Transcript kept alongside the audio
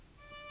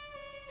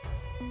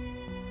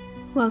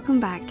Welcome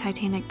back,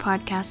 Titanic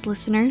podcast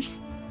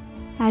listeners.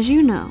 As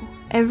you know,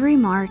 every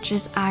March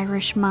is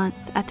Irish Month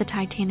at the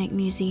Titanic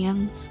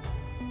Museums.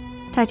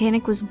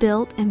 Titanic was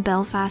built in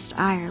Belfast,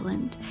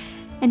 Ireland,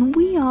 and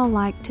we all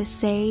like to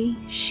say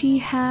she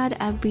had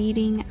a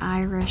beating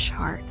Irish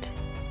heart.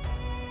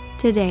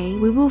 Today,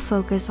 we will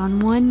focus on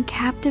one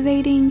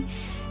captivating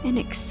and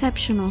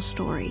exceptional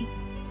story.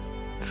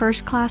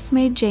 First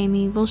classmate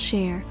Jamie will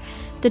share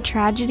the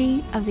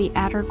tragedy of the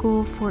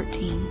Addergule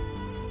 14.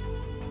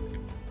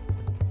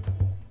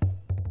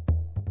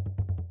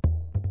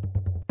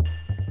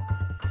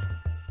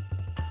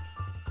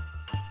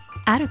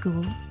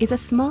 Addergule is a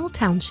small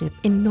township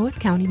in North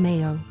County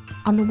Mayo,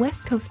 on the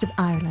west coast of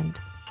Ireland.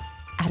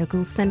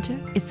 Addergule's centre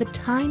is the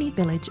tiny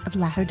village of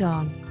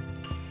Laherdawn.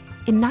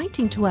 In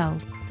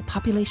 1912, the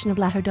population of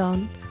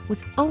Laherdawn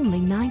was only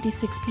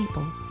 96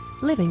 people,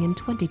 living in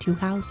 22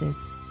 houses.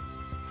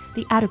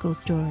 The Addergule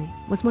story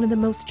was one of the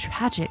most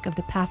tragic of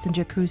the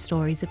passenger crew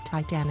stories of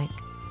Titanic.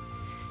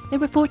 There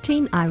were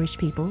 14 Irish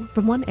people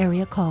from one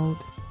area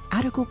called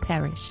Addergule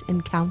Parish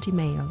in County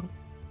Mayo.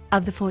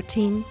 Of the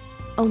 14,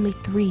 only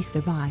 3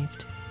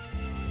 survived.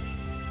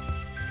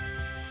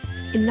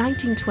 In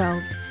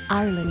 1912,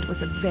 Ireland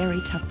was a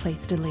very tough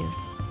place to live.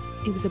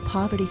 It was a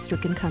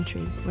poverty-stricken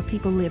country where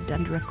people lived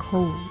under a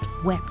cold,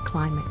 wet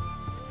climate.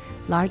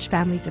 Large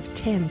families of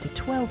 10 to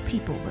 12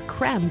 people were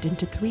crammed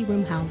into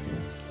 3-room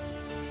houses.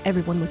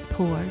 Everyone was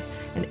poor,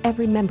 and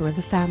every member of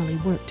the family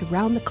worked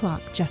around the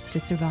clock just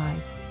to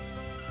survive.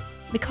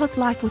 Because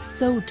life was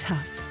so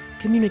tough,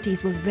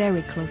 communities were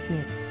very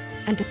close-knit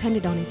and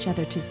depended on each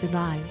other to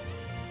survive.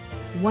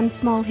 One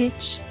small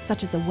hitch,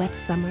 such as a wet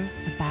summer,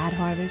 a bad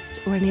harvest,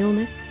 or an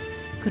illness,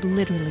 could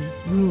literally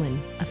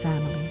ruin a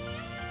family.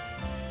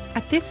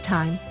 At this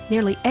time,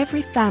 nearly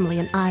every family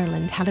in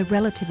Ireland had a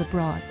relative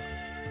abroad.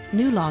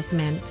 New laws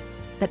meant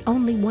that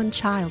only one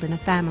child in a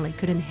family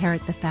could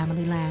inherit the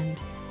family land.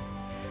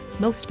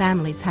 Most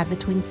families had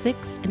between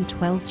 6 and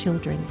 12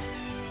 children.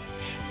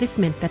 This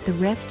meant that the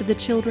rest of the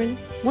children,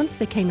 once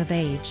they came of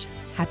age,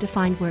 had to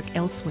find work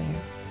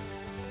elsewhere.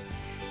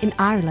 In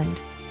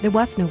Ireland, there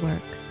was no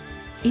work.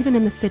 Even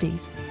in the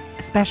cities,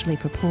 especially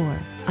for poor,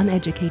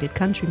 uneducated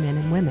countrymen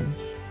and women,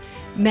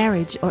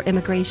 marriage or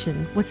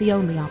immigration was the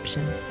only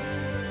option.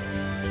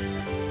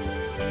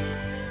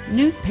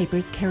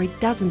 Newspapers carried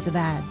dozens of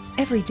ads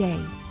every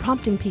day,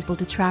 prompting people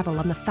to travel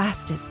on the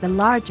fastest, the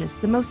largest,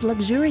 the most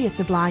luxurious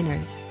of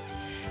liners.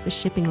 The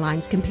shipping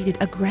lines competed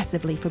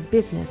aggressively for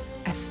business,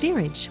 as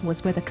steerage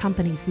was where the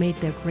companies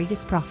made their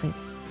greatest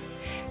profits.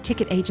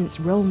 Ticket agents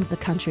roamed the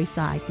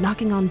countryside,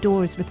 knocking on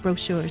doors with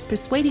brochures,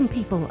 persuading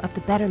people of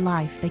the better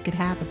life they could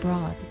have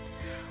abroad.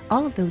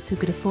 All of those who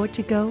could afford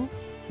to go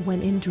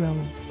went in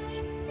droves.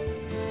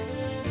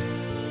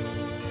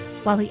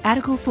 While the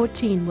Addergule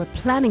 14 were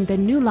planning their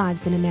new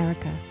lives in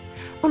America,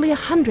 only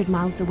 100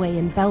 miles away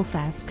in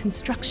Belfast,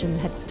 construction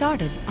had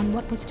started on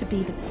what was to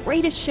be the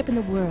greatest ship in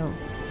the world.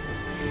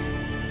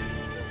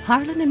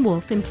 Harland and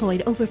Wolff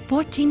employed over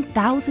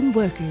 14,000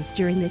 workers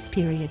during this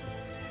period.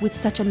 With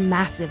such a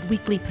massive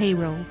weekly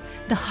payroll,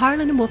 the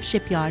Harland and Wolff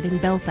shipyard in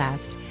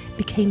Belfast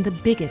became the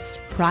biggest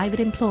private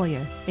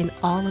employer in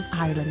all of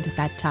Ireland at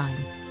that time.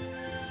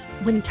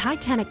 When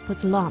Titanic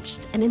was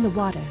launched and in the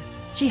water,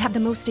 she had the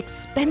most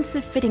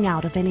expensive fitting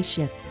out of any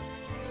ship.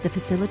 The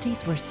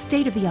facilities were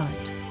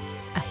state-of-the-art: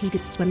 a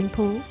heated swimming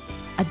pool,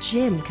 a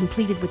gym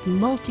completed with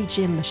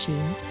multi-gym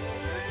machines.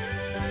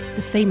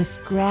 The famous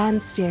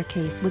grand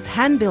staircase was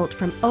hand-built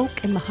from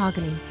oak and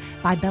mahogany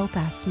by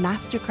Belfast's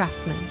master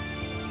craftsmen.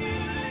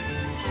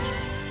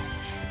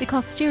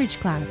 Because steerage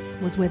class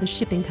was where the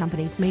shipping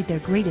companies made their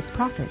greatest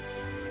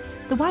profits,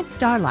 the White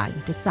Star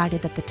Line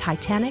decided that the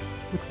Titanic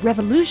would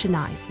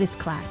revolutionize this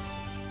class.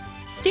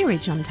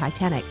 Steerage on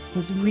Titanic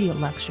was real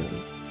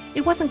luxury.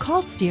 It wasn't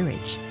called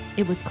steerage,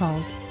 it was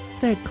called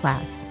third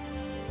class.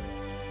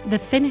 The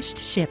finished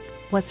ship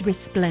was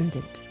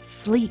resplendent,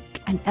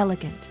 sleek and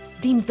elegant,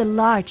 deemed the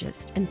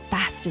largest and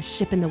fastest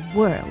ship in the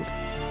world.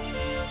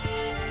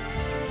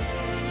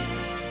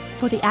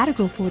 For the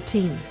Addergule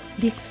 14,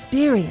 the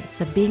experience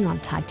of being on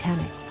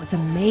Titanic was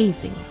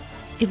amazing.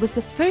 It was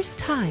the first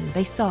time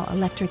they saw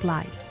electric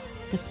lights,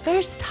 the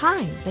first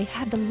time they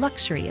had the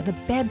luxury of a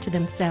bed to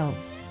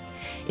themselves.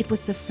 It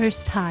was the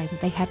first time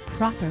they had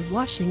proper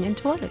washing and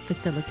toilet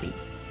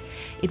facilities.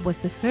 It was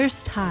the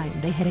first time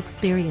they had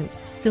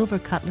experienced silver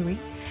cutlery,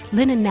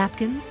 linen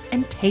napkins,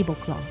 and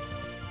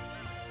tablecloths.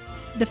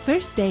 The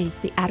first days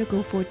the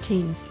Addergule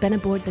 14 spent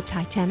aboard the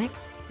Titanic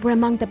were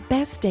among the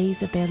best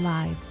days of their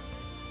lives.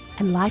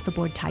 And life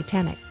aboard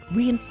Titanic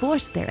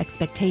reinforced their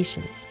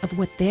expectations of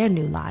what their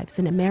new lives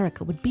in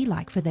America would be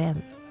like for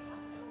them.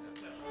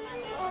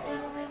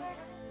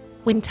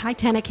 When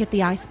Titanic hit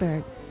the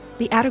iceberg,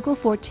 the Addergule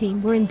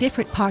 14 were in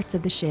different parts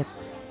of the ship.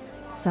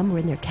 Some were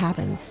in their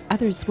cabins,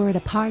 others were at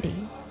a party.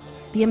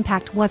 The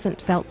impact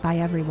wasn't felt by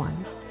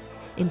everyone.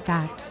 In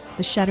fact,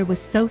 the shudder was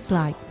so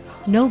slight,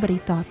 nobody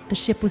thought the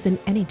ship was in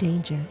any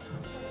danger.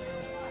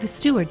 The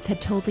stewards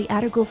had told the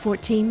Addergule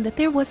 14 that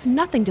there was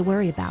nothing to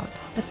worry about,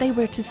 that they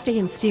were to stay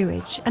in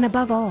steerage, and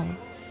above all,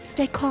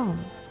 stay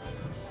calm.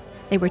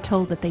 They were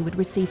told that they would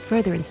receive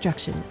further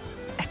instruction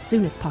as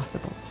soon as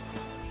possible.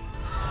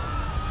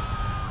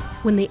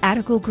 When the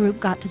Adigal group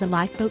got to the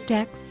lifeboat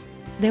decks,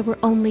 there were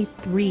only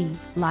 3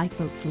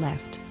 lifeboats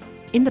left.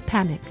 In the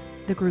panic,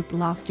 the group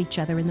lost each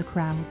other in the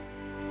crowd.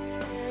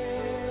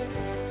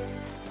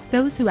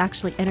 Those who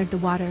actually entered the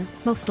water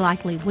most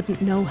likely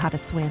wouldn't know how to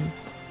swim.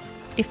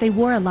 If they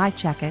wore a life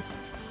jacket,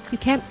 you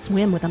can't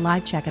swim with a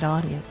life jacket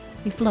on you.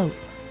 You float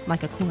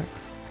like a cork.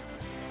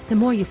 The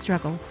more you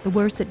struggle, the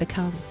worse it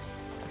becomes.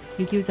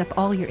 You use up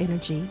all your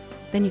energy,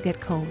 then you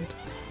get cold.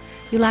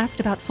 You last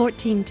about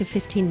 14 to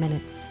 15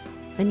 minutes.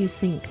 Then you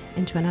sink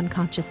into an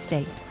unconscious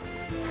state.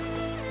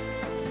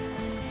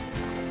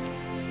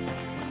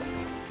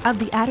 Of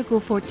the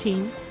Adigal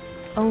 14,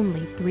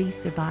 only 3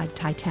 survived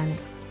Titanic: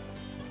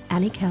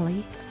 Annie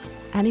Kelly,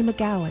 Annie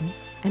McGowan,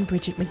 and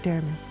Bridget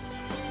McDermott.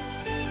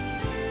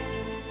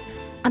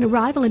 On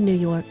arrival in New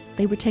York,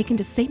 they were taken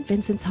to St.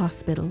 Vincent's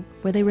Hospital,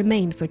 where they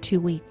remained for 2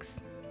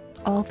 weeks.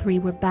 All 3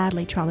 were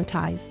badly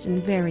traumatized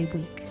and very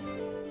weak.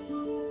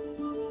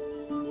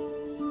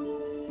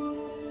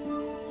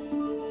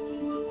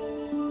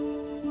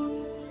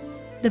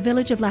 The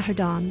village of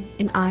Laherdon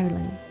in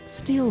Ireland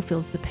still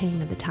feels the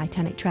pain of the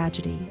Titanic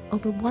tragedy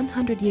over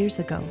 100 years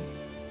ago.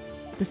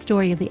 The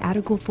story of the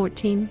Adigal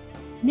 14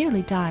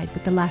 nearly died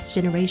with the last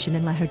generation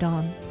in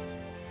Laherdon.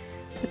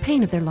 The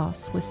pain of their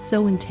loss was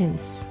so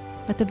intense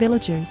that the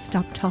villagers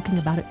stopped talking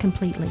about it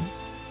completely.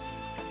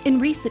 In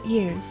recent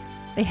years,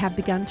 they have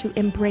begun to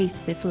embrace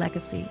this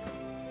legacy.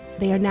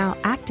 They are now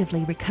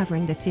actively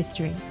recovering this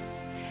history,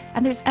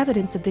 and there's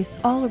evidence of this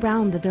all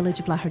around the village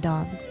of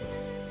Laherdon.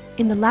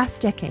 In the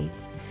last decade,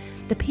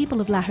 the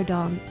people of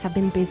Laherdon have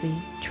been busy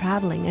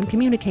traveling and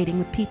communicating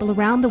with people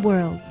around the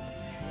world,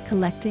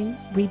 collecting,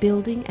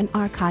 rebuilding, and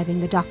archiving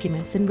the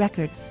documents and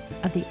records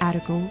of the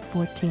Adigal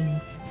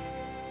 14.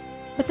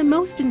 But the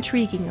most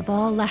intriguing of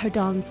all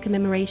Laherdon's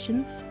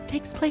commemorations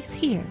takes place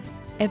here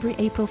every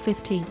April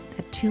 15th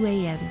at 2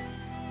 a.m.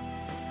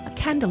 A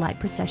candlelight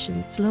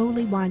procession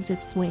slowly winds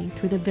its way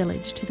through the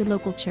village to the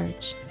local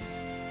church.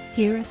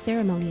 Here a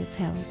ceremony is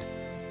held.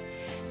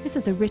 This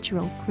is a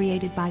ritual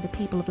created by the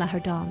people of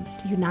Laherdon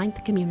to unite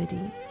the community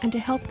and to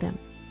help them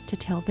to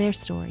tell their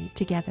story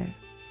together.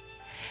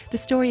 The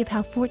story of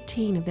how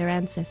 14 of their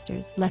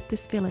ancestors left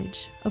this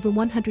village over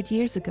 100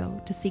 years ago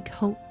to seek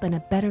hope and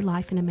a better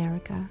life in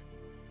America,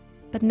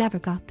 but never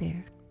got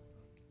there.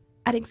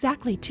 At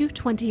exactly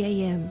 2:20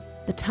 a.m.,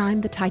 the time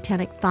the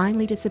Titanic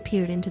finally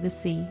disappeared into the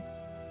sea,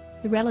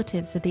 the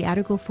relatives of the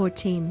Adigal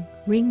 14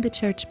 ring the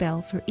church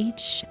bell for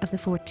each of the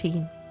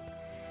 14.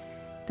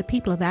 The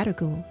people of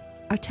Adigal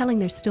are telling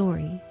their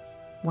story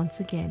once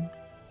again.